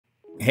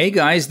Hey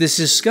guys, this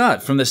is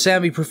Scott from The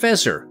Savvy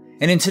Professor,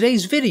 and in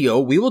today's video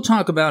we will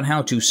talk about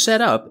how to set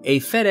up a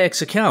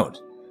FedEx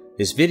account.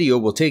 This video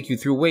will take you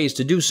through ways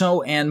to do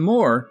so and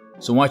more,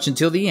 so watch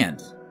until the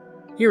end.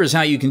 Here is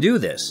how you can do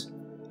this.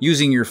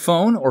 Using your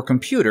phone or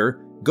computer,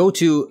 go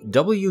to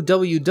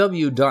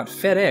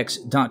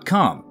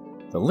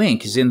www.fedex.com. The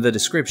link is in the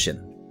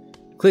description.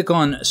 Click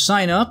on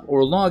Sign Up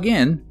or Log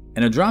In,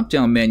 and a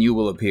drop-down menu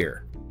will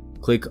appear.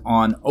 Click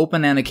on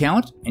Open an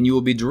Account, and you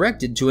will be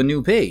directed to a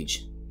new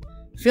page.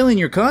 Fill in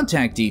your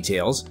contact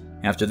details.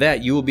 After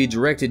that, you will be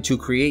directed to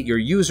create your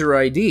user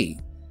ID.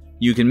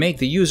 You can make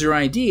the user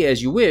ID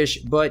as you wish,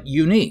 but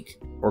unique,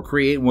 or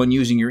create one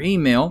using your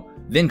email,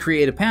 then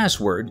create a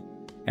password.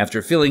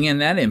 After filling in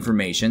that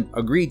information,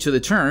 agree to the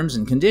terms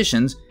and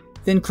conditions,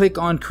 then click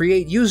on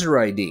Create User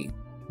ID.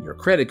 Your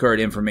credit card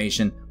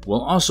information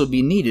will also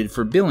be needed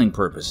for billing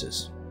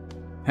purposes.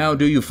 How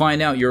do you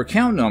find out your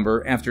account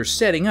number after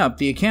setting up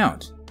the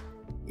account?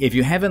 If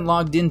you haven't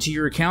logged into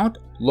your account,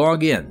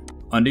 log in.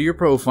 Under your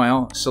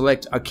profile,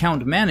 select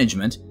Account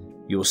Management.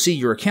 You will see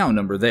your account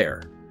number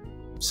there.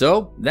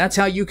 So, that's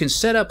how you can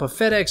set up a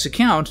FedEx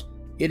account.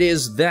 It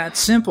is that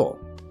simple.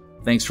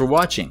 Thanks for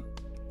watching.